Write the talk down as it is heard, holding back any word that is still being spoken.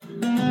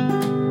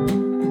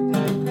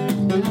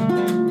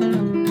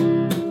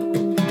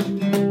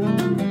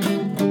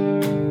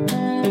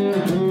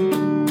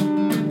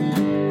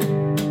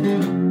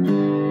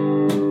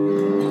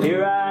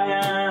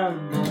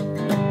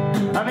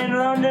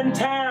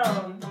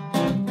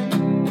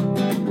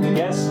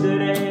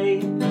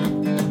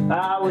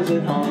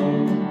at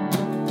home.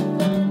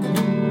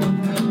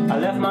 I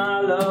left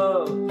my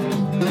love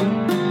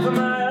for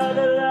my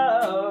other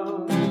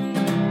love,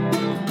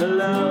 the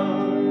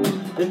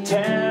love that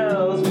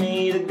tells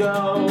me to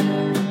go.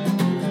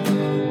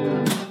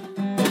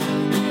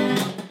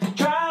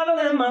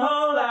 Traveling my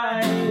whole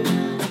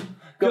life,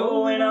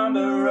 going on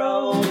the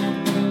road,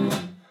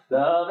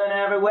 loving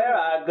everywhere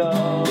I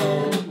go.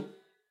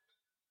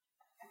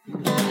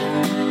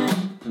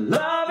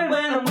 Love it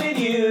when I'm with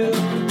you,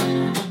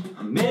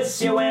 I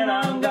miss you when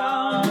I'm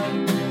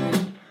gone,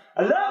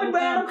 I love it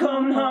when I'm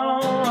coming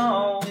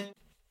home.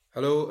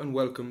 Hello and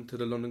welcome to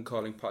the London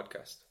Calling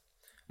podcast.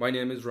 My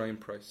name is Ryan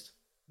Price.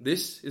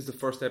 This is the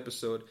first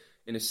episode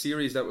in a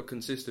series that will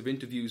consist of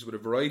interviews with a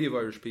variety of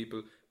Irish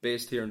people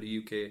based here in the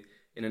UK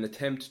in an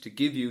attempt to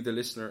give you, the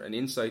listener, an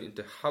insight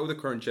into how the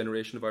current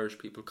generation of Irish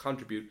people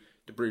contribute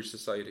to British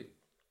society.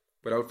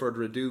 Without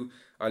further ado,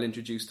 I'll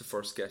introduce the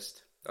first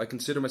guest. I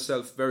consider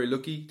myself very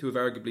lucky to have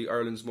arguably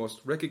Ireland's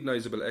most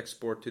recognisable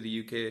export to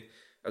the UK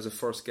as a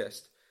first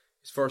guest.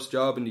 His first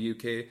job in the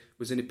UK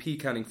was in a pea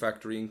canning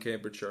factory in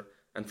Cambridgeshire,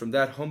 and from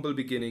that humble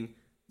beginning,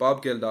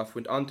 Bob Geldof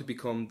went on to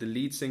become the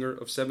lead singer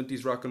of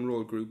 70s rock and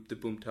roll group the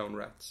Boomtown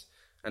Rats,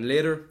 and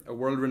later a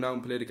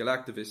world-renowned political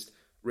activist,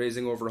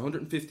 raising over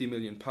 £150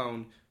 million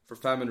for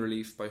famine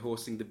relief by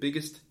hosting the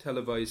biggest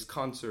televised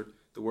concert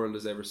the world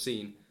has ever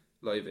seen,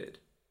 Live Aid.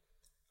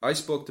 I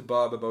spoke to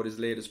Bob about his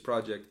latest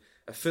project,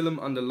 a film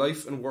on the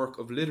life and work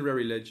of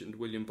literary legend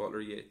William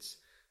Butler Yeats,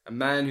 a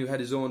man who had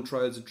his own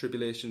trials and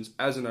tribulations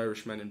as an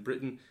Irishman in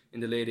Britain in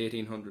the late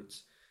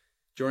 1800s.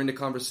 During the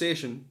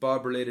conversation,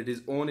 Bob related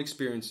his own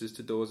experiences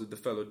to those of the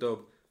fellow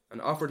dub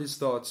and offered his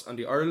thoughts on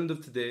the Ireland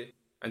of today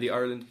and the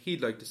Ireland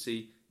he'd like to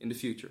see in the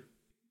future.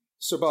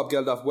 Sir Bob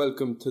Geldof,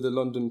 welcome to the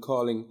London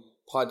Calling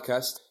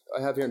podcast.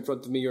 I have here in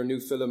front of me your new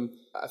film,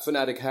 A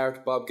Fanatic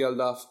Heart, Bob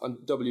Geldof on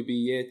W.B.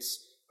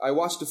 Yeats. I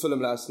watched the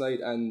film last night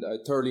and I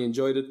thoroughly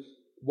enjoyed it.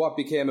 What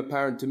became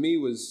apparent to me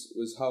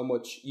was how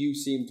much you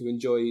seemed to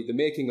enjoy the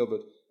making of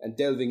it and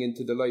delving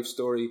into the life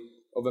story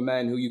of a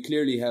man who you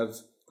clearly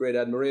have great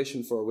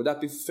admiration for. Would that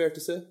be fair to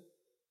say?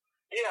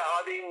 Yeah,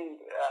 I mean,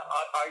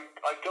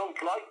 I don't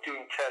like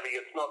doing telly.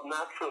 It's not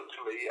natural to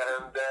me.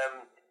 And,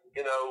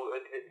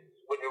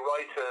 when you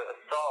write a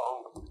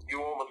song,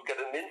 you almost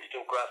get an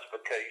instant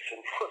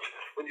gratification. But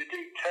when you do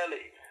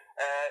telly,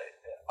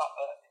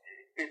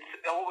 it's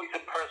always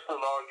a personal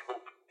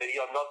argument.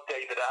 I'm not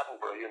David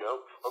Attenborough,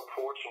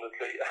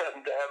 unfortunately.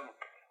 And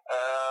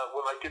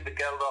when I did the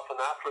Geldof in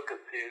Africa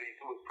series,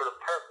 it was for a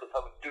purpose.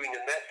 I was doing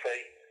an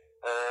essay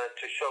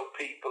to show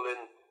people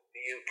in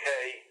the UK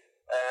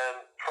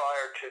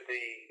prior to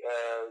the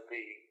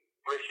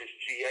British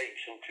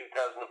GH in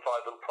 2005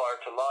 and prior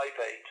to Live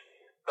Aid,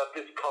 that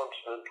this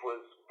continent was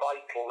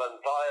vital and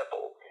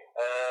viable,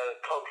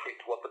 contrary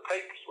to what the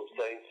papers were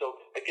saying. So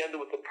again,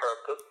 there was a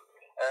purpose.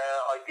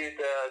 I did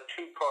a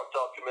two-part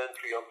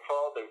documentary on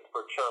fathers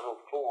for Channel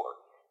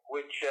 4,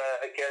 which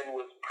again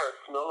was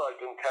personal.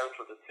 I'd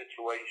encountered a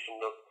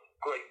situation of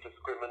great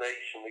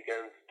discrimination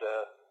against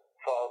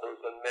fathers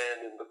and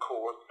men in the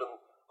course,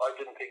 and I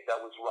didn't think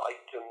that was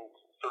right. And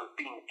sort of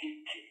being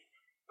geeky,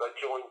 I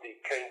joined the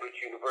Cambridge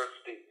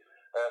University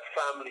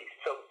family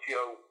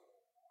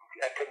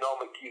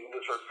socio-economic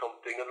unit or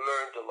something and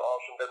learned a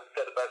lot, and then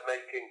set about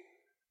making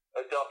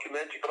a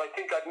documentary. But I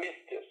think I've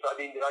missed this. I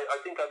mean, I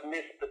think I've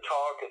missed the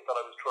target that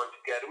I was trying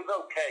to get. It was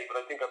okay, but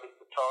I think I missed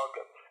the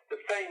target. The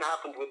same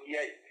happened with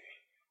Yeats.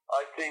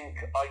 I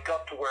think I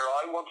got to where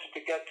I wanted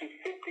to get to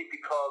simply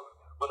because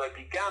when I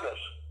began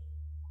it,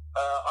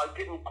 I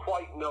didn't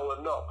quite know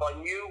enough. I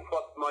knew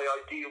what my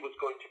idea was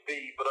going to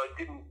be, but I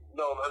didn't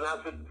know. And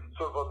as it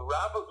sort of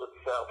unraveled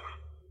itself,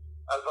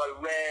 as I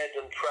read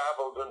and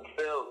travelled and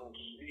filmed,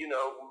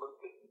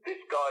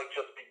 this guy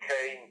just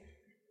became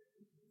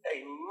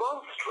a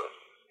monstrous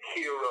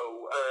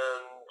hero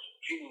and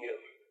genius,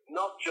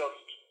 not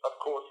just, of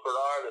course, for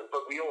Ireland,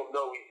 but we all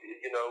know he's,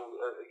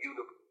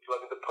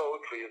 the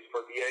poetry is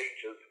for the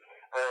ages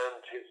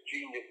and his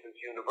genius is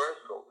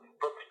universal.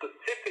 But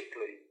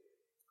specifically,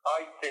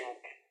 I think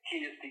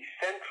he is the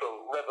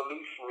central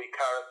revolutionary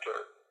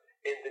character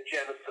in the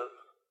genesis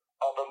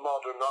of a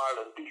modern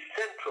Ireland, the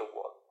central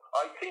one.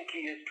 I think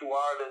he is to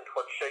Ireland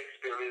what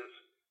Shakespeare is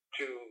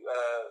to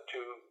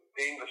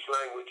the English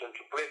language and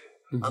to Britain.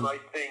 Mm-hmm. And I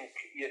think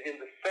in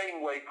the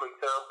same way, for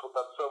example,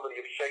 that so many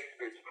of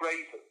Shakespeare's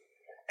phrases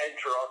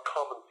enter our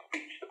common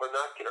speech, the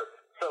vernacular,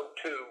 so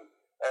too,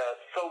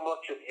 so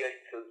much of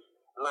Yeats's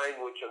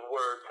language and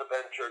words have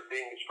entered the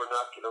English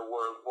vernacular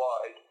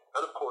worldwide.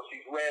 And of course,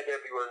 he's read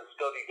everywhere and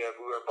studied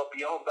everywhere. But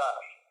beyond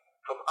that,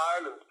 from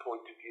Ireland's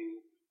point of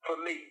view, for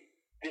me,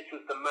 this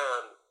is the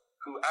man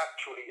who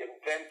actually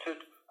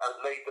invented and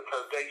laid the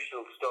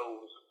foundational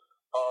stones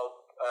of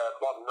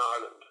modern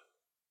Ireland.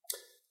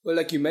 Well,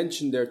 like you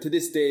mentioned there, to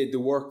this day, the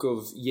work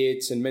of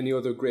Yeats and many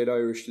other great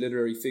Irish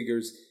literary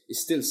figures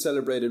is still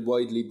celebrated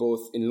widely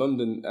both in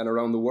London and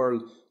around the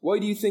world. Why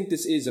do you think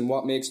this is, and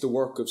what makes the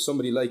work of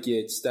somebody like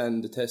Yeats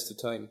stand the test of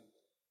time?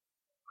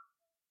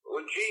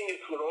 Well,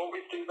 genius will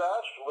always do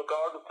that,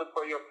 regardless of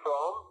where you're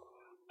from.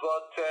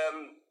 But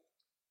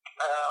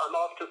I'm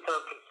off to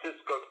San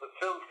Francisco to the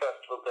film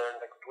festival there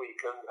next week,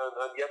 and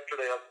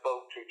yesterday I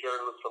spoke to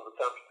journalists from the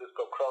San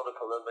Francisco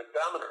Chronicle and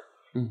Examiner,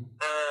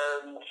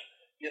 and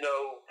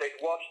they'd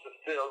watched the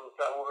films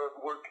and were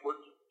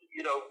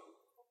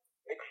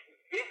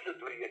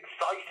visibly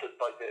excited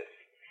by this,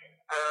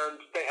 and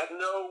they had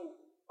no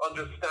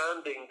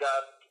understanding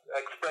that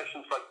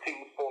expressions like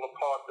 "things fall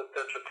apart, the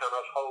centre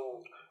cannot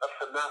hold," "a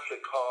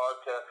fanatic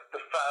heart,"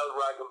 "the foul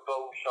rag and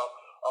bone shop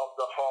of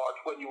the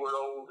heart," "when you were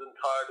old and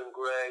tired and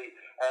grey,"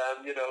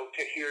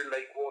 "to hear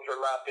lake water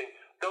lapping,"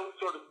 those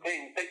sort of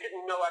things they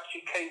didn't know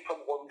actually came from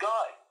one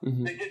guy.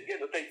 They did,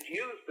 they'd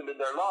used them in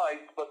their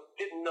lives, but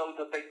didn't know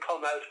that they'd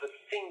come out of a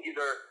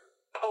singular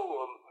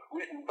poem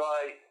written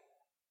by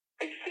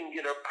a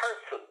singular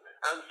person.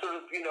 And sort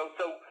of,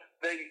 so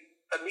they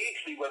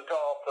immediately went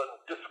off and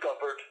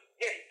discovered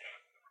Yeats.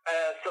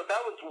 So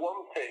that was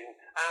one thing.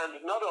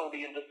 And not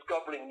only in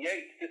discovering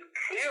Yeats, this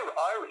clear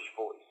Irish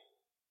voice,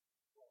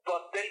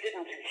 but they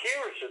didn't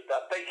hear it as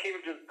that. They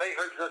heard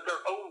it as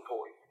their own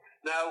voice.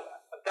 Now,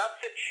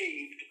 that's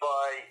achieved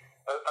by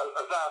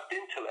a vast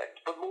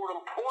intellect, but more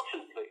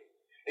importantly,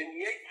 in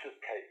Yeats's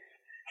case,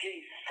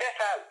 he set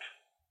out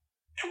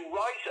to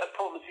write a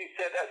poem, as he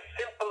said, as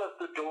simple as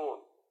the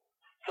dawn,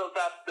 so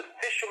that the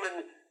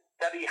fisherman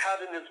that he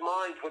had in his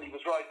mind when he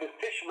was writing, the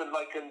fisherman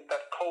like in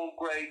that cold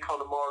grey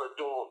Connemara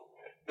dawn,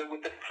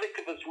 with the flick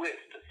of his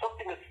wrist,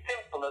 something as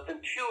simple, as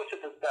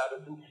intuitive as that,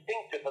 as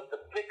instinctive as the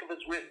flick of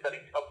his wrist that he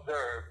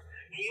observed.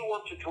 He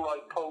wanted to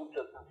write poems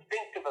as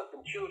instinctive, as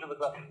intuitive as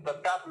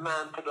that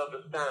man could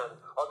understand,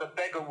 or the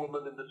beggar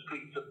woman in the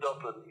streets of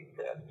Dublin, he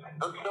said.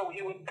 And so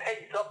he would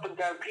pace up and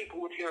down,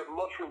 people would hear him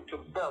muttering to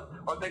himself,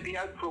 or they'd be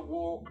out for a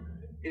walk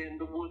in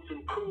the woods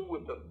and cool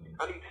with them,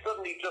 and he'd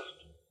suddenly just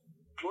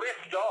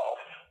drift off,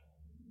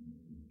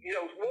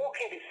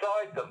 walking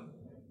beside them,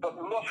 but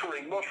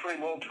muttering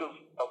all to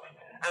himself.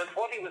 And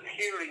what he was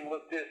hearing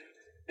was this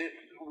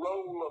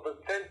roll of a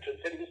sentence,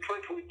 and he was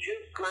trying to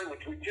reduce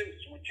language, reduce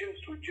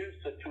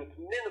it to its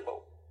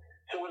minimal.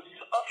 So it was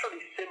utterly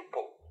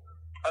simple.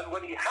 And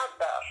when he had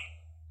that,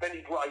 then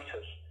he'd write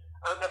it.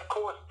 And of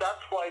course,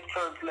 that's why it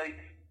translates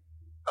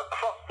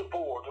across the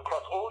board,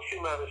 across all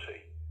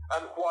humanity,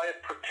 and why it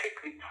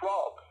particularly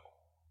throbs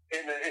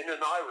in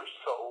an Irish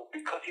soul,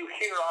 because you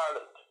hear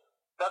Ireland.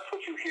 That's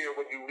what you hear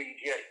when you read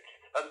Yeats.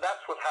 And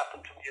that's what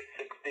happened to me at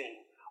 16.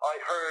 I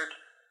heard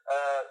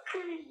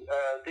through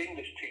the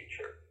English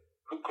teacher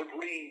who could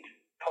read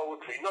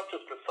poetry, not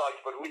just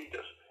recite, but read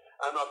it.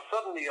 And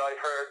suddenly I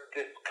heard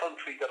this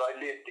country that I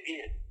lived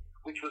in,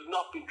 which was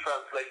not being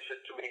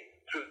translated to me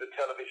through the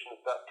television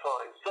at that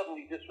time.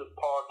 Suddenly this was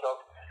part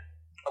of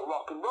a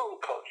rock and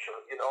roll culture.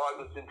 I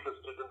was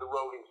interested in the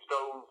Rolling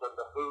Stones and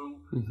the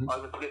Who. I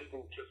was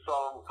listening to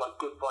songs like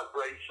Good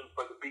Vibrations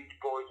by the Beach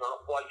Boys or A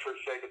Whiter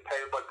Shade of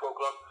Pale by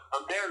Procol,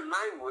 and their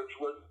language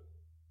was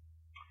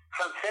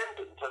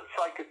transcendent and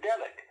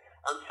psychedelic.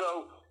 And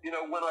so,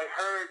 when I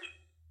heard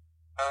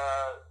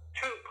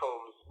two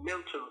poems,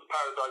 Milton's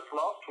Paradise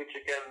Lost, which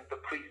again the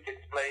priest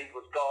explained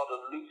was God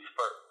and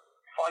Lucifer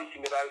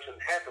fighting it out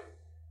in heaven,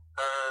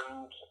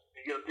 and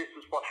this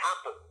is what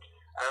happened.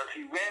 And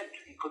he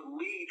could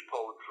read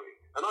poetry,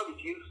 and I was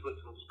useless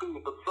in school,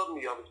 but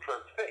suddenly I was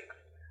transfixed.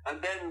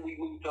 And then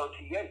we moved on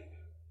to Yeats,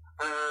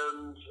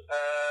 and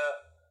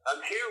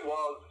here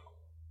was,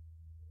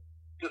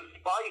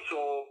 despite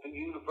all the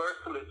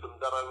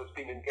universalism that I was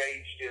being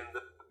engaged in,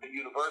 the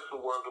universal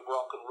world of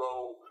rock and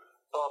roll,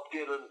 Bob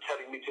Dylan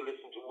telling me to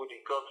listen to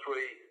Woody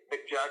Guthrie,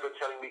 Mick Jagger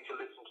telling me to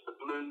listen to the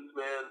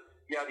Bluesmen,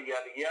 yada,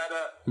 yada,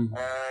 yada.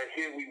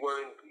 Here we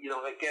were,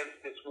 against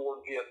this war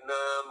in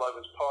Vietnam. I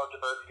was part of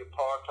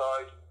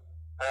anti-apartheid.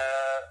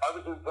 I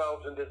was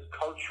involved in this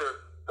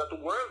culture that the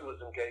world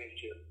was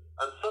engaged in.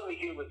 And suddenly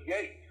here was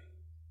Yeats,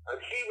 and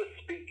he was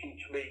speaking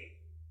to me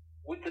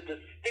with a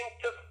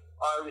distinctive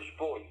Irish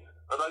voice.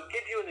 And I'll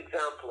give you an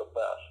example of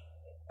that.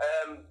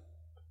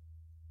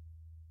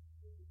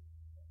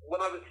 When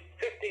I was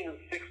 15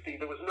 and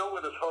 16, there was no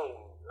one at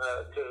home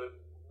to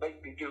make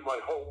me do my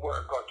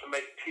homework or to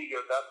make tea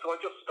or that, so I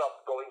just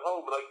stopped going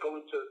home, and I'd go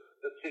into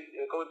the city,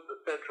 go into the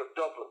centre of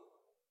Dublin.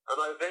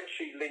 And I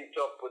eventually linked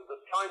up with the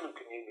Simon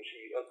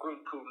community, a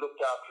group who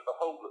looked after the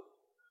homeless.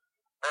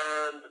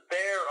 And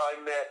there I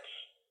met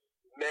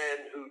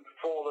men who'd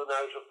fallen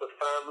out of the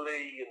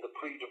family in the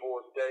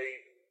pre-divorce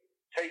days,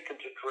 taken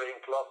to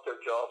drink, lost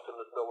their jobs and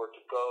there's nowhere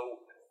to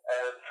go,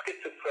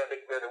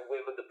 schizophrenic men and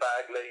women, the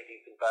bag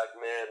ladies and bag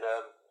men,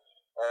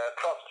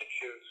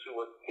 prostitutes who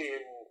were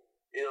thin,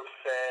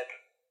 ill-fed,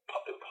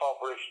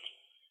 impoverished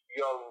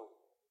young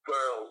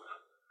girls.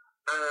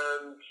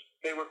 And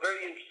they were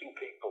very interesting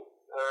people.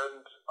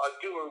 And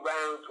I'd do a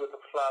round with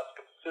a flask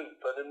of soup,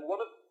 and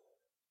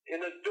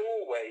in a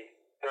doorway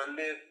there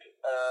lived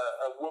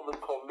a woman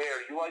called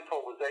Mary, who I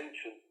thought was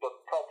ancient, but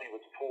probably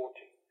was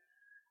 40.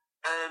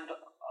 And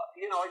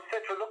I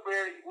said to her, "Look,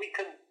 Mary, you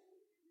can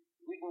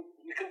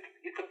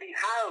be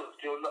housed.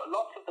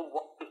 Lots of them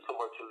wanted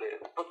somewhere to live,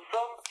 but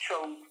some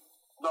chose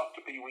not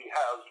to be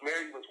rehoused.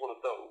 Mary was one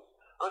of those.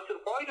 And I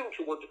said, why don't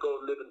you want to go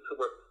and live in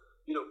somewhere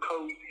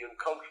cozy and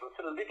comfortable,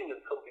 instead of living in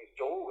somebody's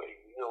doorway,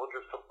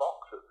 under some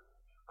boxes.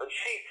 And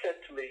she said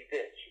to me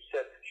this, she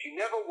said she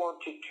never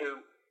wanted to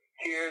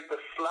hear the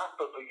slap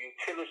of a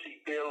utility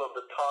bill on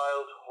the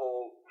tiled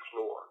hall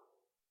floor.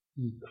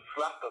 The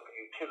slap of a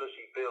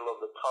utility bill on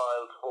the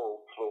tiled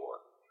hall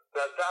floor.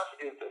 Now that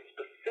is a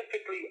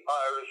specifically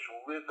Irish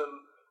rhythm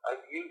and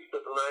use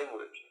of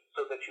language,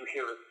 so that you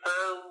hear a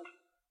sound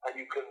and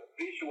you can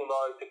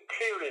visualise a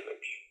clear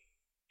image.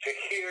 To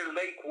hear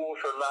lake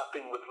water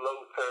lapping with low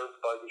sounds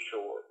by the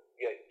shore.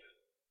 Yes.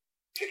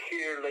 To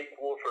hear lake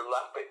water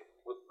lapping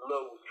with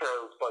low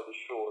sounds by the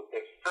shore.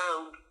 There's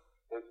sound,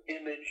 there's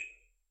image,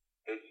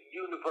 there's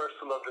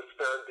universal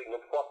understanding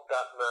of what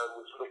that man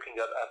was looking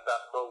at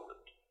that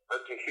moment.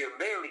 And to hear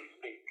Mary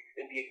speak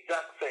in the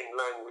exact same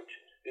language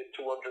is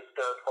to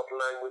understand what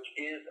language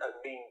is and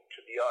means to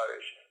the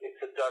Irish.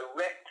 It's a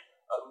direct,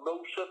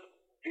 emotive,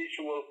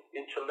 visual,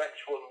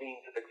 intellectual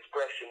means of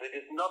expression. It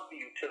is not the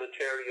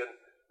utilitarian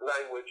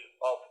language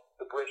of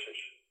the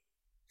British.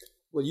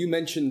 Well, you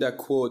mentioned that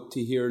quote,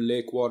 to hear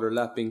lake water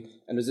lapping,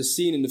 and there's a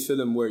scene in the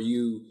film where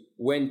you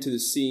went to the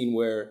scene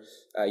where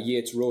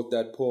Yeats wrote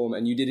that poem,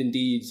 and you did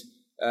indeed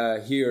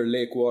hear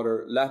lake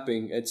water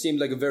lapping. It seemed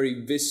like a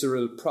very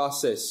visceral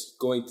process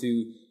going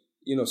to,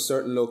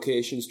 certain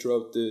locations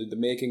throughout the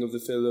making of the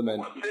film.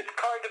 And it's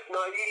kind of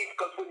naive,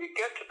 because when you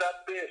get to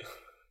that bit,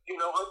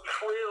 I'm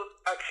thrilled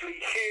to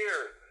actually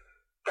hear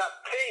that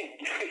thing.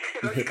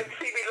 You can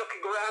see me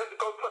looking around and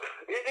going,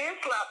 it is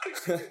lapping.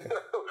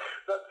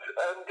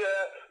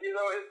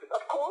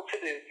 Of course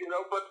it is,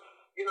 but,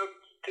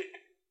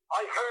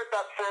 I heard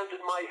that sound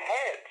in my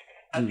head,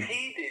 as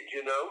he did,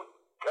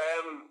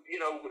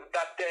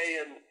 that day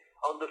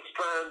on the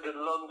Strand in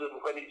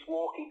London when he's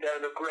walking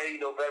down a grey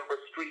November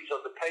street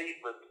on the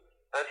pavement,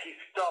 and he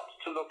stops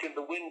to look in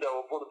the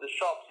window of one of the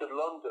shops in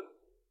London,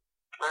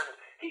 and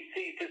he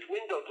sees this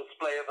window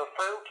display of a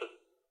fountain.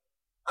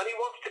 And he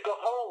wants to go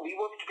home. He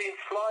wants to be in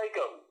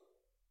Sligo.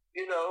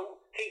 He's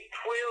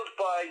thrilled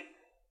by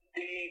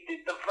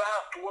the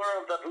vast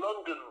world that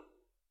London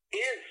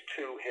is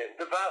to him,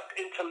 the vast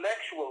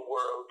intellectual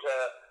world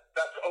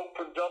that's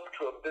opened up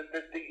to him,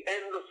 the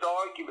endless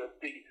argument,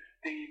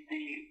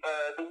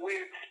 the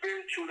weird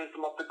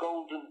spiritualism of the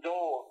Golden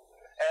Dawn,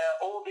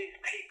 all these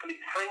people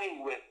he's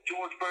hanging with,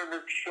 George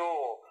Bernard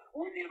Shaw,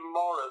 William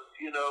Morris,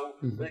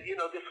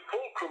 this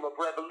fulcrum of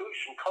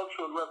revolution,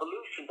 cultural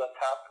revolution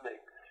that's happening.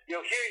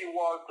 Here you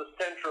are at the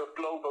centre of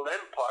global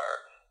empire,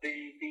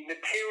 the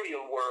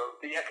material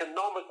world, the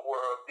economic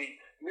world, the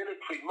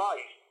military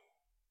might.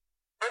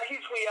 And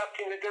he's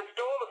reacting against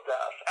all of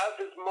that, as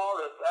is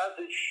Morris, as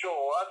is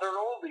Shaw, as are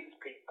all these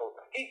people.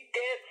 He's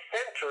dead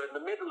centre in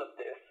the middle of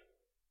this.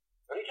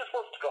 And he just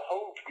wants to go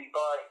home to be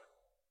by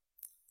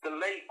the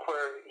lake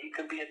where he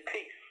can be at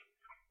peace.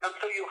 And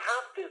so you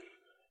have this,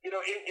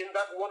 in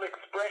that one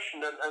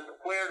expression and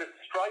where it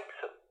strikes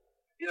him,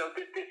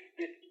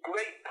 this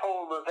great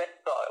poem of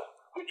exile,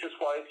 which is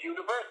why it's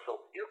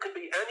universal. You can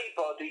be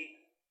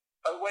anybody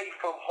away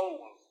from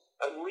home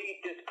and read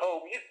this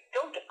poem. You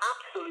don't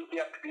absolutely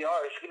have to be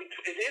Irish.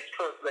 It is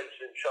translated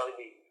in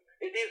Chinese.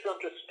 It is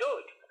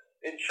understood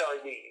in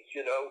Chinese,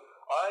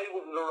 I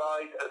will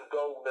arise and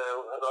go now,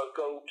 and I'll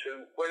go to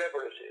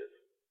wherever it is.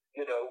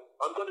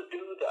 I'm going to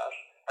do that.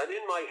 And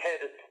in my head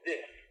it's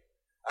this.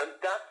 And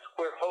that's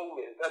where home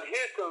is. And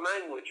here's the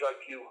language I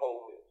view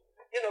home is.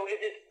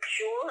 It is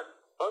pure,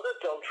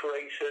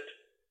 unadulterated,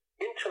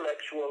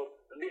 intellectual,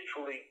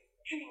 literary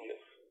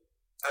genius.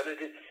 And it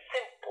is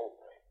simple.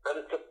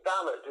 And it's a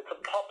ballad. It's a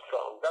pop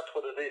song. That's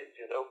what it is,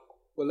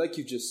 Well, like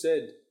you just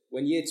said,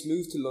 when Yeats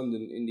moved to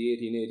London in the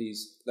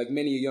 1880s, like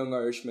many a young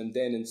Irishman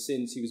then and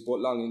since, he was both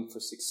longing for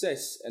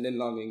success and then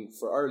longing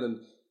for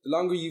Ireland. The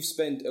longer you've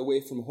spent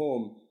away from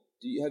home,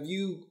 have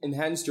you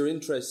enhanced your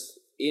interest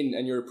in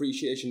and your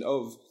appreciation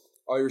of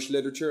Irish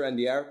literature and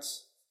the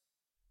arts?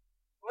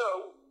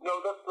 No,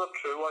 that's not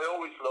true. I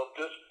always loved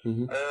it.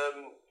 Mm-hmm.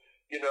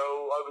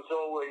 I was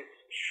always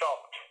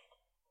shocked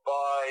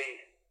by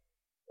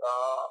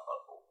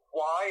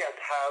why and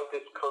how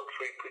this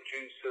country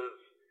produces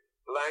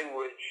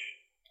language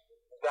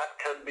that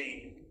can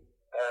be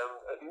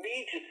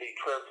immediately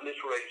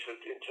transliterated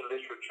into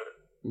literature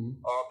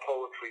or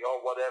poetry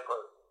or whatever.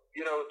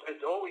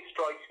 It always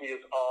strikes me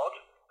as odd,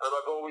 and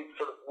I've always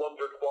sort of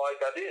wondered why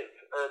that is.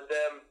 And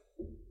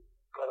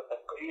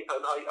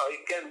I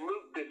again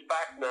root this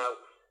back now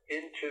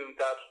into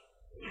that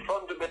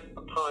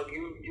fundamental time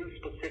you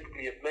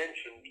specifically have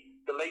mentioned,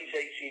 the late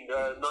 1800s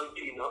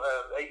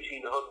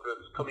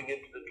coming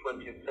into the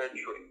 20th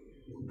century.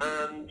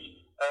 And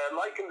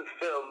like in the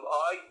film,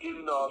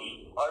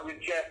 I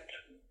reject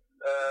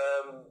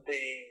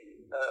the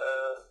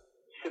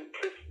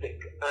simplistic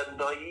and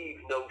naive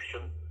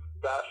notion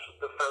that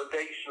the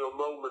foundational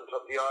moment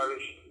of the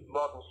Irish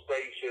modern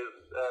state is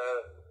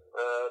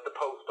the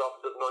post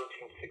office of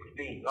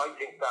 1916. I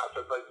think that,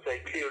 as I say,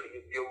 clearly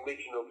is the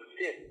original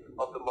sin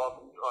of the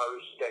modern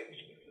Irish state.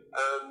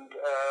 And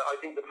I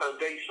think the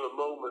foundational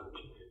moment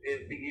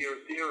is the year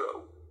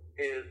zero,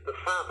 is the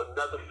famine.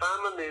 Now, the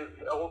famine is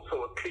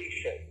also a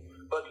cliche,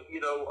 but,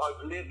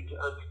 I've lived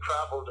and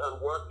travelled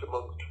and worked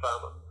amongst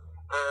famine.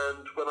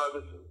 And when I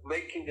was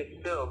making this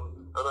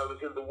film and I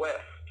was in the West,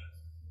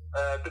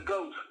 the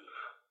ghosts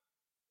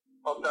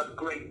of that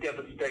great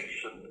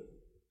devastation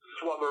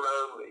swum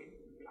around me.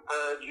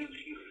 And you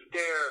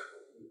stare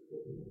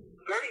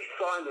very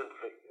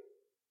silently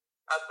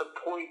at the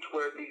point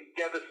where these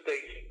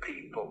devastated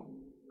people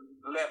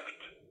left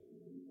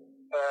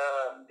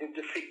in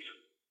defeat.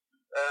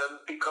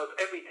 Because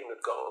everything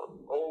had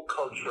gone, all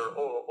culture,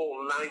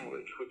 all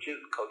language, which is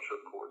culture,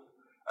 of course,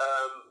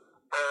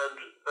 and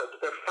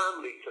their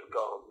families had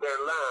gone, their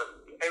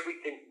land,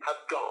 everything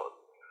had gone.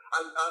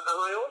 And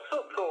I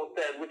also thought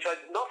then, which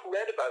I'd not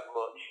read about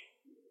much,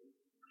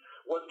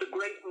 was the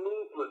great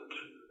movement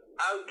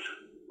out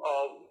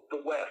of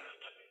the West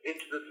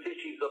into the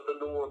cities of the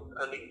North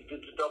and East,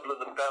 into Dublin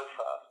and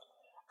Belfast.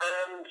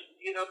 And,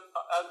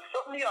 and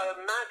suddenly I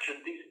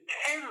imagined these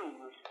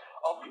tens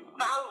of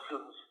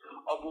thousands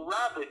of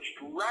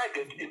ravaged,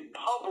 ragged,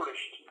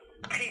 impoverished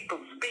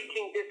people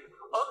speaking this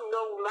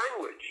unknown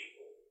language,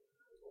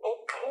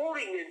 all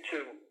pouring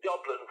into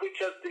Dublin,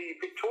 which, as the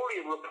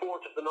Victorian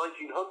report of the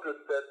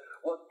 1900s said,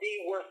 was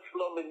the worst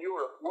slum in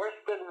Europe, worse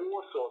than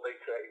Warsaw, they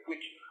say,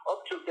 which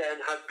up till then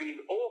had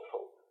been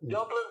awful.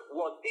 Dublin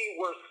was the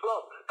worst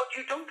slum. But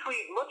you don't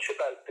read much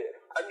about this.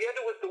 And yet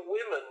it was the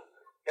women,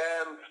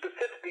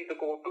 specifically the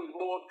Gorbus,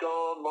 Maud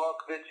Gawn,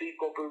 Markovitz,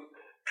 Gorbus,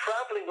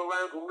 travelling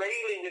around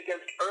railing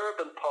against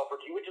urban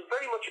poverty, which is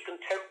very much a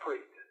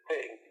contemporary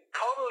thing.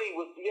 Connolly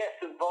was, yes,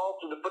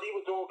 involved in it, but he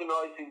was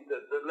organising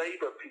the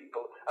Labour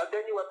people. And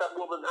then you had that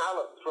woman,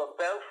 Alice, from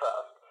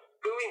Belfast,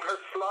 doing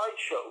her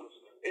slideshows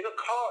in a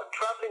car,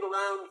 travelling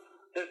around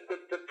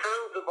the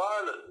towns of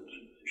Ireland,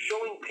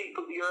 showing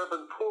people the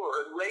urban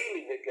poor and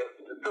railing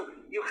against it. So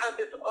you had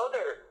this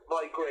other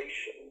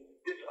migration,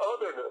 this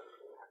otherness,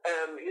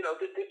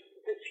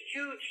 this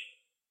huge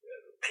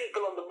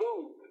people on the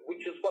move,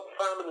 which is what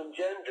famine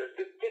engenders,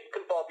 this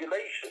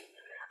discombobulation.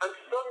 And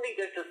suddenly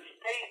there's a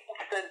state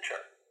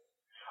centre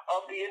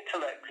of the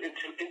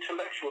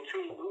intellectuals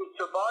who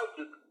survived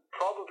it,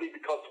 probably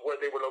because of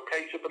where they were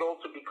located, but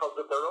also because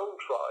of their own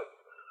tribes.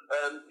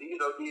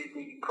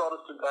 The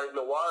Protestant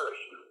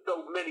Anglo-Irish,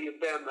 though many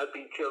of them had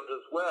been killed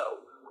as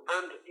well.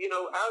 And,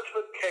 out of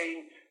it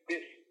came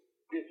this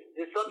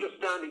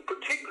understanding,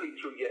 particularly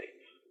through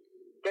Yeats,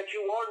 that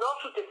you are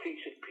not a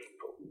defeated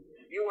people.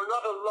 You are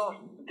not a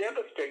lost,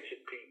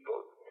 devastated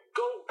people.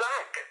 Go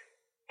back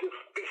to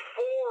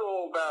before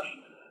all that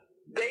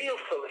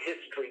baleful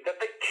history that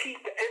they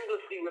keep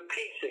endlessly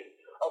repeating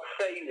of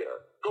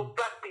failure. Go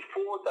back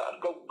before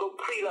that. Go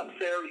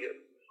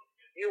prelapsarian.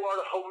 You are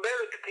a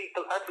Homeric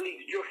people at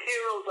least. Your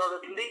heroes are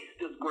at least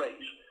as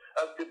great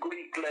as the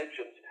Greek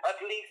legends,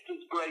 at least as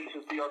great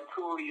as the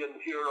Arthurian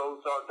heroes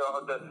or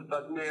the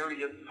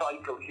Wagnerian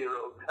cycle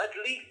heroes, at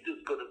least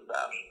as good as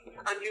that.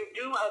 And you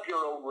do have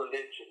your own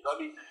religion. I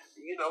mean,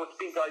 it's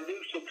been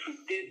diluted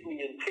through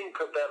Disney and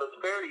Tinkerbell as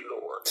fairy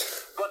lore.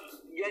 But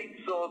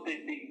Yeats saw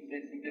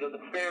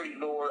the fairy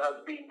lore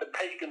as being the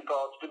pagan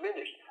gods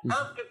diminished,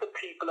 as did the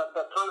people at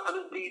that time.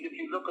 And indeed, if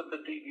you look at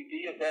the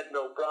DVD, as Ed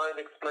O'Brien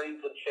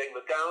explains and Shane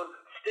McGowan,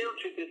 still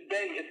to this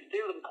day, it's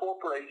still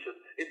incorporated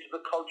into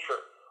the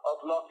culture of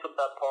lots of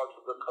that part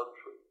of the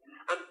country.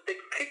 And they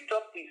picked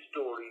up these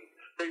stories,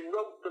 they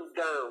wrote them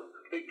down,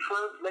 they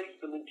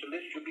translated them into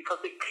literature because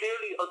they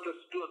clearly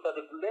understood that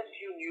unless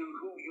you knew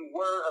who you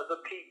were as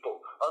a people,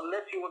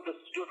 unless you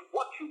understood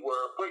what you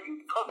were, where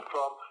you'd come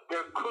from,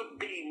 there could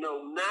be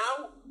no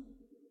now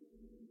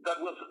that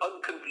was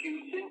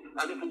unconfusing,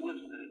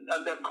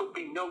 and there could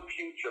be no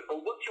future.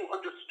 But once you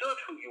understood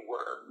who you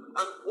were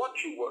and what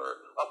you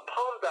were,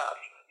 upon that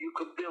you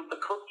could build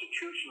the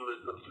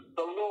constitutionalism,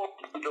 the law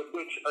of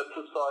which a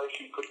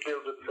society could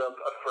build itself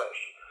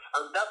afresh.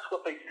 And that's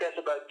what they set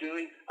about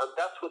doing, and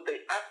that's what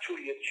they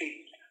actually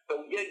achieved.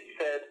 Though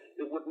Yeats said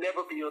it would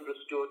never be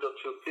understood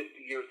until 50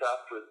 years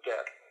after his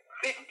death.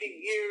 50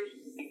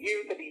 years, the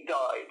year that he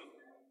died,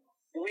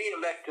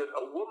 re-elected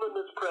a woman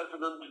as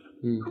president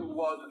who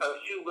was a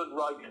human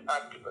rights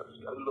activist,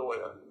 a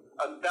lawyer.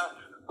 And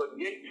that's when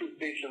Yeats'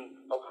 vision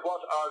of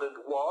what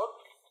Ireland was,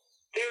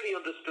 clearly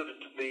understood it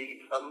to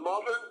be a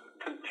modern,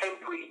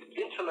 contemporary,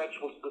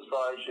 intellectual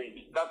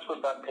society. That's when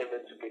that came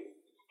into being.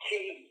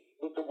 He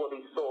was the one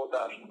who saw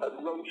that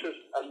and wrote it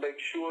and made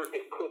sure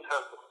it could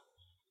happen.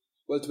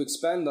 Well, to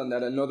expand on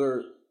that,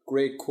 another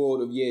great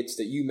quote of Yeats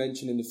that you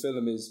mentioned in the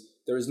film is,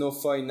 "There is no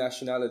fine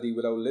nationality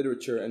without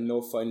literature and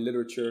no fine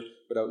literature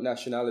without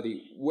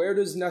nationality." Where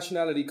does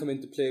nationality come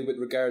into play with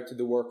regard to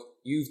the work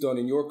you've done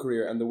in your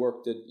career and the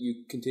work that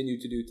you continue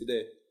to do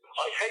today?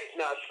 I hate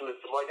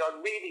nationalism. I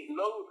really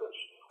loathe it.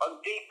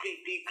 I'm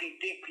deeply, deeply,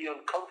 deeply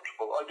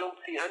uncomfortable. I don't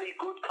see any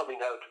good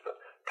coming out of it.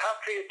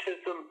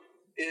 Patriotism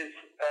is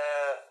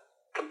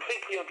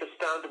completely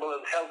understandable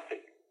and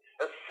healthy.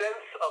 A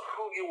sense of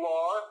who you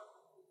are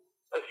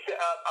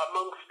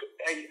amongst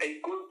a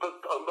group of,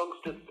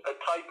 amongst a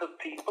type of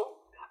people,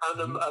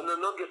 and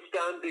an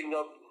understanding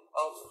of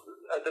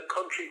the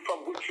country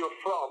from which you're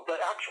from, the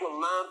actual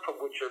land from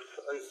which you're,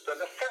 a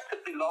sense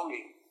of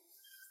belonging.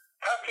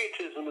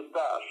 Patriotism is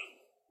that,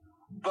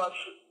 but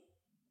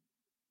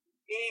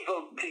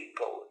evil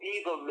people,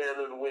 evil men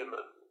and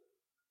women,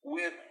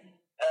 with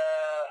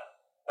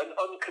an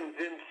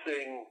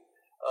unconvincing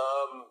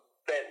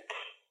bent,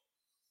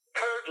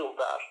 hurdle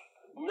that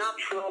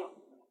natural,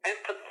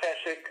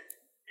 empathetic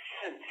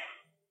sense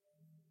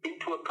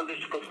into a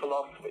political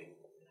philosophy.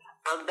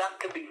 And that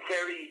can be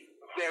very,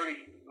 very,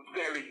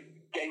 very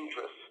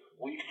dangerous.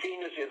 We've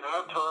seen it in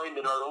our time,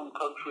 in our own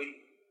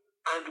country,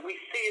 and we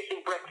see it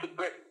in Brexit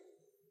Britain.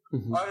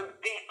 Mm-hmm. I am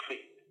deeply,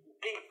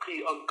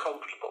 deeply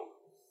uncomfortable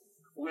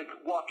with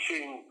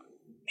watching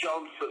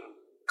Johnson,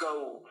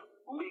 Gove,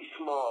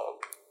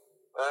 Rees-Mogg,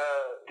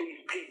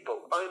 these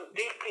people. I am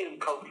deeply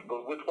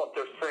uncomfortable with what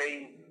they're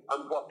saying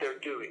and what they're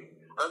doing.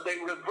 And they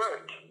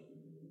revert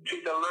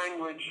to the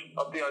language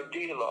of the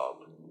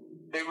ideologue.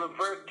 They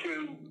revert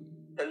to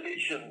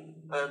elision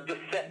and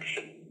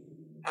deception.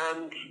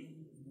 And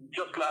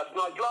just last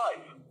night,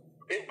 live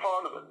in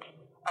Parliament.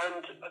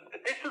 And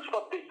this is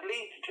what this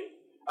leads to.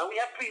 And we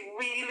have to be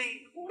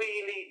really,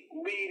 really,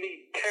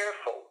 really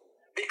careful,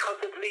 because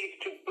it leads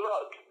to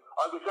blood.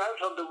 I was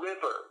out on the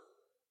river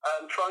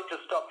trying to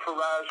stop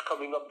Farage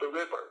coming up the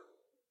river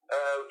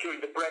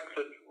during the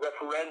Brexit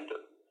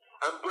referendum.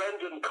 And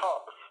Brendan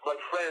Cox, my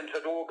friend,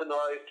 had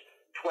organised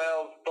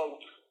 12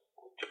 boats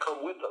to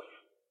come with us.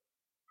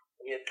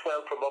 We had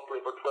 12 from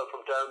upriver, 12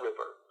 from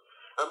downriver.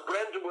 And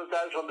Brendan was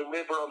out on the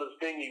river on his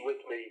dinghy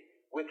with me,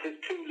 with his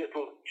two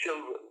little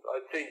children, I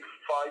think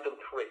 5 and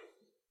 3.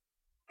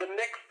 The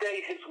next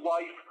day his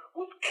wife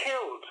was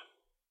killed.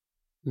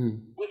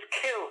 Was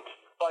killed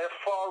by a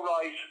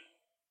far-right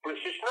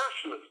British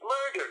nationalist,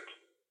 murdered.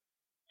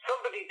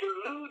 Somebody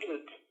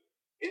deluded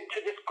into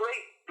this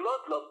great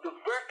bloodlust, the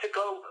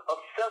vertigo of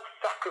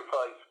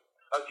self-sacrifice,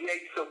 as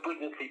Yeats so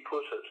brilliantly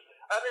put it.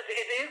 And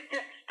it is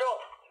this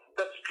stuff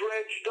that's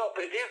dredged up.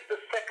 It is the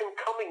second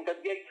coming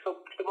that Yeats,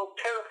 the most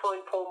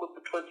terrifying poem of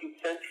the 20th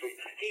century.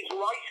 He's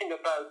writing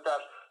about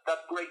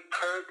that great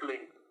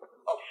curdling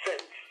of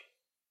sense.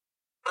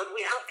 And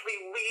we have to be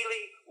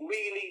really,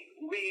 really,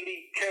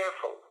 really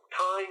careful,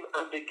 time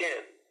and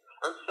again.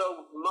 And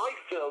so my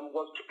film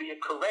was to be a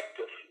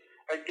corrective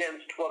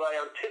against what I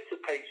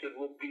anticipated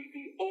would be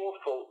the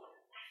awful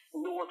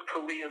North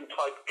Korean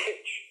type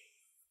kitsch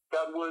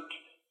that would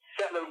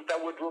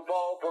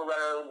revolve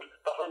around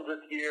the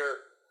 100th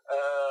year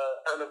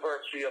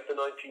anniversary of the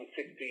 1916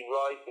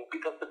 Rising,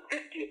 because the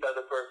 50th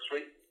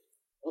anniversary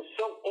was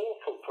so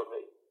awful for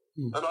me.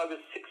 And I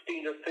was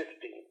 16 or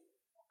 15.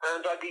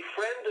 And I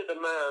befriended a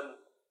man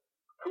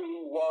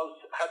who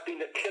had been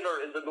a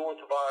killer in the north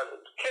of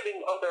Ireland, killing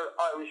other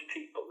Irish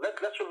people.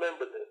 Let's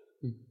remember this.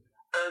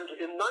 And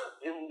in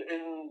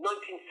 1966,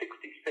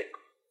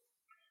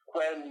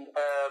 when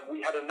we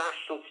had a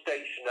national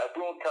station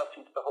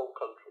broadcasting to the whole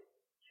country,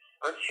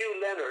 and Hugh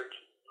Leonard,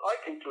 I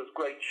think to his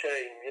great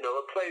shame, a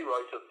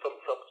playwright of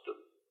some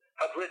substance,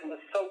 had written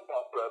a soap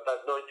opera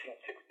about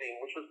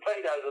 1916, which was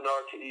played out on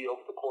RTE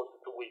over the course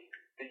of the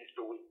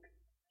Easter week.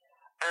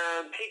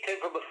 And he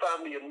came from a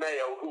family in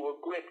Mayo who were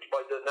gripped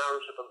by the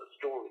narrative and the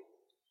story.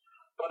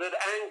 But it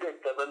angered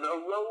them and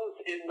arose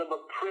in them a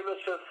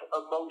primitive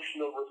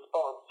emotional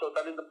response, so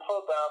that in the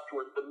pub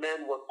afterwards the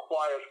men were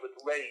quiet with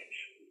rage.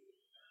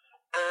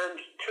 And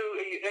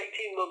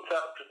 18 months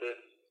after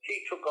this,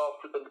 he took off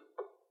to the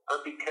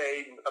and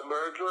became a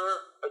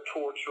murderer, a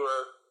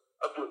torturer,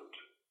 a brute.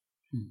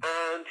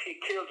 And he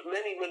killed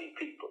many, many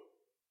people.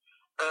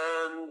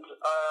 And,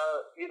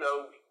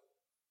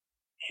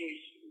 he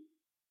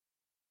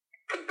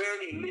can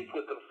barely live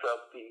with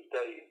himself these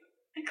days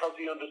because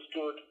he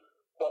understood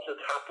what had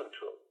happened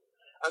to him.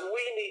 And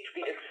we need to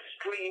be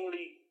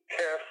extremely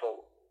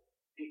careful.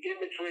 The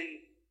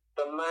imagery,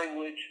 the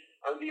language,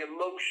 and the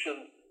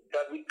emotion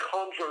that we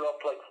conjure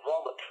up like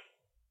vomit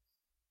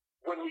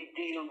when we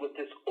deal with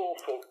this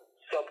awful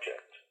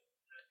subject.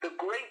 The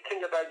great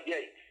thing about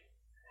Yeats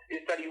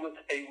is that he was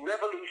a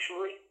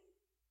revolutionary,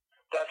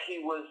 that he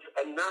was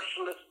a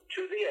nationalist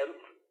to the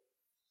nth,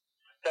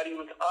 that he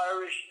was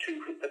Irish to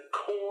the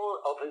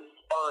core of his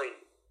spine.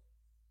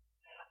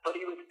 But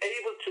he was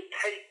able to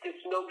take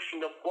this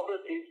notion of what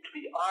it is to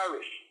be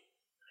Irish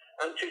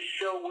and to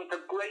show with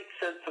a great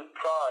sense of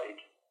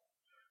pride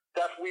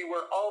that we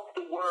were of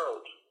the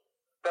world,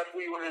 that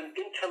we were an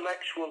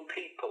intellectual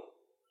people,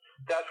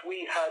 that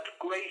we had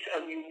great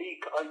and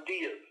unique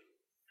ideas,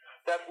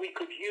 that we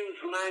could use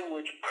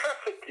language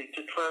perfectly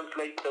to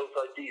translate those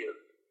ideas,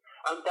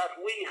 and that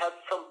we had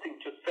something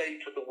to say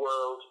to the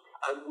world,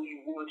 and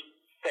we would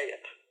say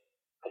it.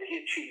 And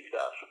he achieved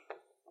that.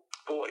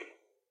 Boy,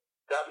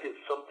 that is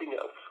something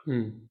else.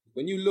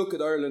 When you look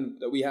at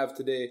Ireland that we have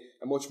today,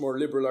 a much more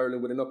liberal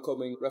Ireland with an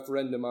upcoming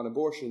referendum on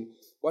abortion,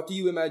 what do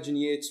you imagine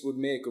Yeats would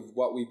make of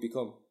what we've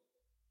become?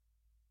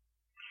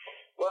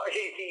 Well,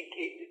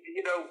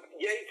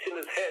 Yeats in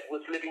his head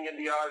was living in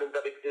the Ireland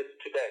that exists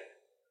today.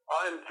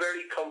 I'm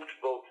very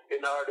comfortable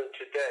in Ireland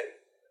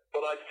today,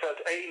 but I felt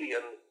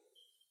alien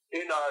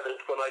in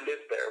Ireland when I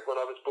lived there,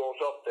 when I was brought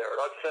up there.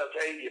 And I felt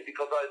alien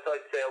because, as I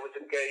say, I was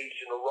engaged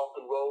in a rock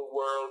and roll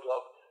world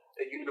of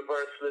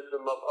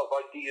universalism of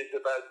ideas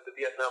about the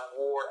Vietnam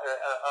War,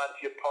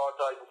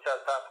 anti-apartheid in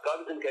South Africa. I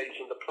was engaged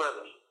in the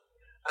planet.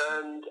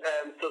 And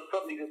so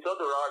suddenly this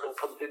other Ireland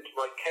comes into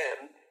my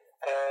ken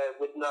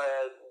with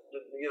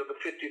the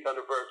 50th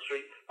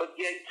anniversary, but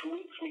Yeats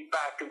moves me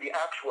back in the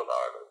actual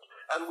Ireland.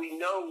 And we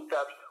know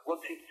that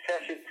once he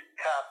set his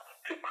cap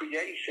to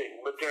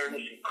creating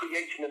modernity,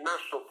 creating a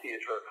national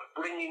theatre,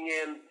 bringing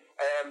in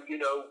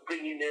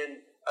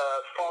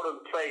foreign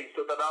plays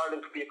so that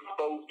Ireland could be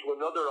exposed to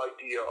another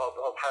idea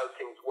of how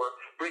things work,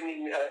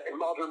 bringing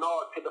modern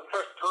art for the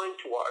first time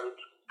to Ireland,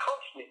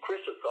 constantly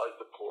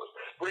criticised, of course,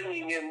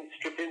 bringing in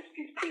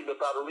Stravinsky's prima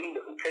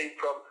ballerina who came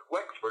from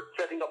Wexford,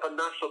 setting up a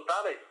national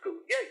ballet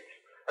school, Yeats.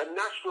 A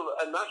national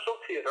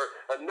theatre,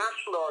 a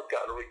national art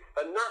gallery,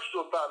 a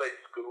national ballet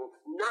school,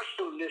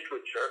 national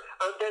literature,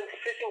 and then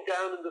sitting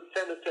down in the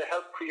Senate to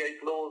help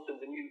create laws in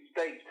the new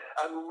state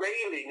and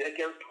railing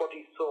against what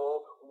he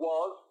saw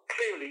was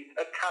clearly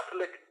a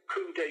Catholic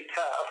coup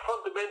d'etat, a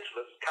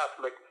fundamentalist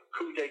Catholic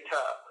coup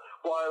d'etat,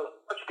 while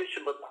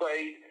Archbishop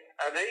McQuaid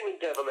and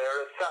Eamon de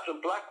Valera sat in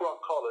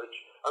Blackrock College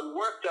and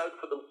worked out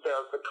for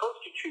themselves a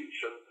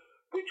constitution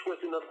which was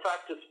in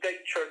fact a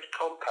state-church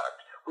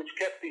compact, which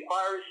kept the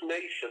Irish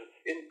nation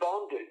in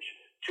bondage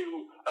to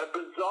a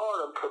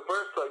bizarre and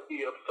perverse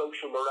idea of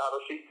social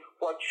morality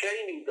while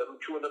chaining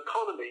them to an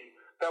economy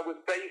that was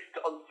based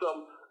on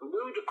some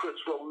ludicrous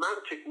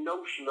romantic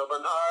notion of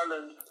an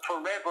Ireland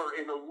forever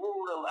in a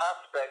rural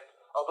aspect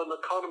of an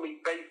economy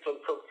based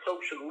on some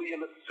social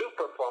realist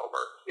super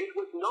farmer. It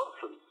was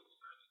nonsense.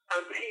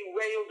 And he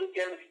railed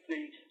against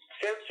the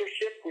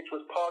censorship, which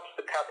was part of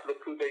the Catholic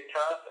coup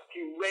d'etat.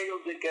 He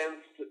railed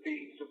against the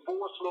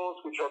divorce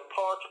laws, which are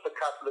part of the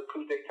Catholic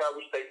coup d'etat,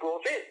 which they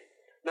brought in.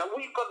 Now,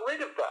 we've got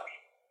rid of that.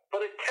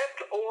 But it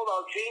kept all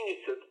our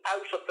geniuses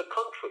out of the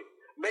country,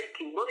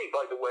 making money,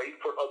 by the way,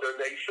 for other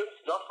nations,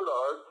 not for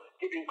ours,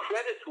 giving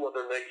credit to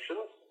other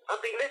nations,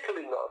 and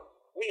belittling us.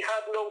 We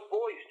had no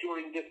voice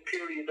during this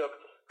period of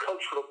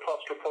cultural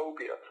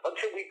claustrophobia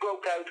until we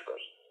broke out of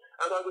it.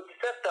 And I would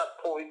set that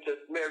point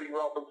at Mary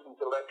Robinson's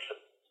election.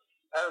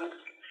 And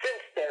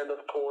since then,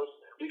 of course,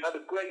 we've had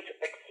a great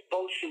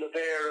expulsion of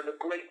air and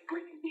a great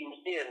breathing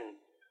in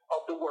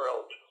of the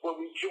world. When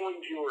we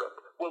joined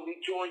Europe, when we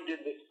joined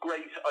in this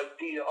great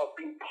idea of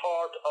being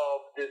part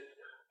of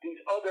these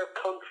other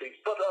countries,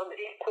 but on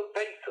an equal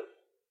basis,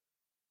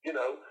 you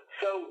know.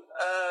 So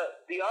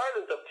the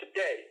Ireland of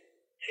today,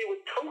 he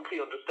would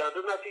totally understand,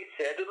 and as he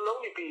said, it'll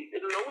only be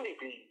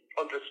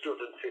understood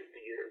in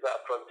 50 years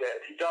after I'm dead.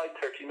 He died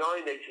 39,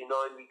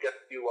 89, we get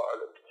New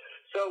Ireland.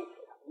 So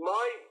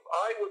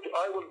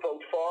I would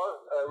vote for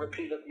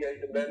repeal of the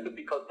Eighth Amendment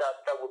because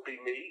that would be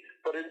me.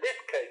 But in this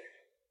case,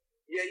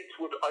 Yeats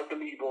would, I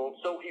believe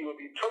also, he would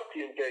be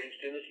totally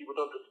engaged in it, he would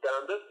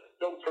understand it.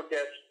 Don't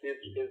forget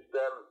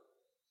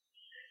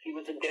he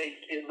was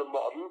engaged in the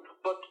modern,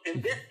 but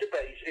in this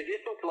debate, it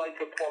isn't like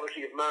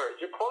equality of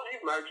marriage. Equality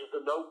of marriage is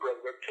a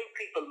no-brainer. Two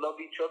people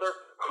love each other.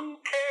 Who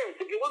cares?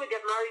 If you want to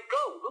get married,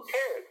 go. Who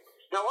cares?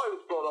 Now, I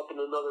was brought up in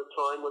another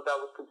time when that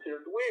was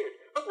considered weird,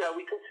 but now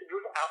we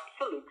consider it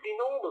absolutely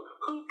normal.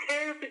 Who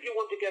cares if you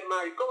want to get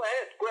married? Go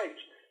ahead. Great.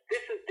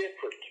 This is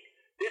different.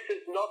 This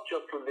is not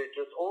just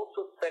religious.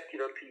 Also,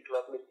 secular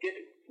people have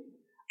misgivings.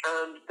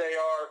 And they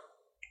are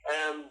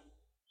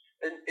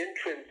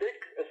intrinsic,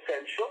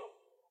 essential,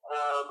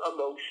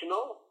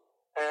 emotional,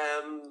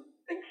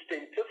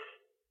 instinctive,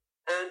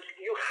 and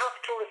you have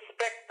to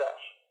respect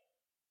that,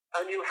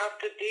 and you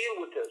have to deal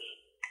with it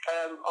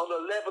on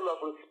a level of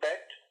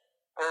respect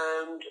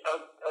and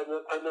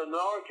an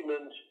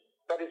argument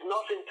that is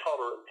not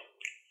intolerant,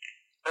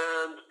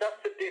 and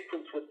that's the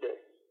difference with this.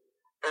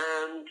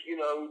 And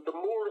you know, the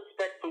more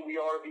respectful we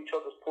are of each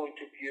other's point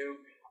of view,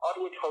 I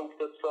would hope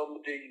that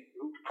somebody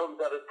who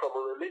comes at it from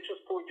a religious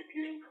point of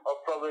view or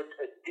from a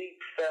deep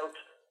felt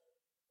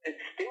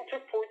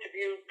instinctive point of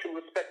view can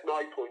respect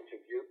my point of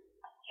view,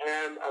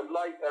 and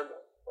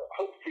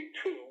hopefully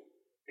too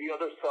the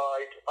other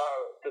side,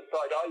 the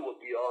side I would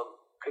be on,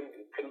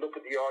 can look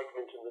at the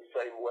argument in the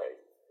same way,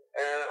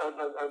 and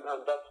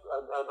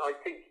I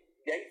think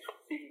Yeats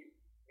would be,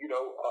 you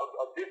know,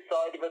 on this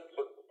side of it,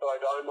 so the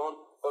side I'm on,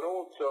 but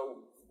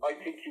also I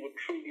think he would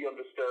truly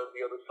understand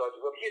the other side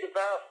as well. He had a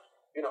vast,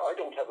 you know, I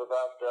don't have a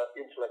vast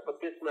intellect,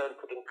 but this man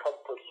could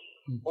encompass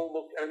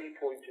almost any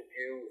point of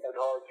view and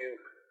argue,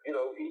 you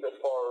know, either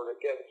for or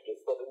against it,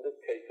 but in this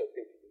case, I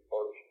think it's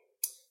for it.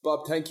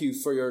 Bob, thank you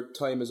for your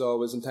time as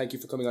always, and thank you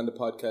for coming on the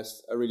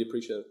podcast. I really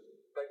appreciate it.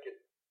 Thank you.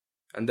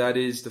 And that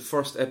is the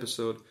first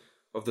episode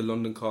of the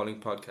London Calling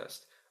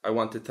podcast. I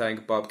want to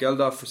thank Bob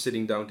Geldof for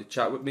sitting down to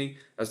chat with me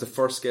as the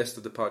first guest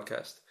of the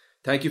podcast.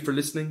 Thank you for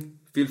listening.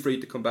 Feel free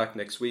to come back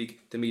next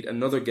week to meet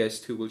another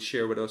guest who will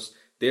share with us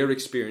their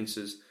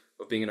experiences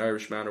of being an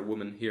Irish man or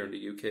woman here in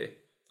the UK.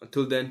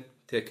 Until then,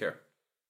 take care.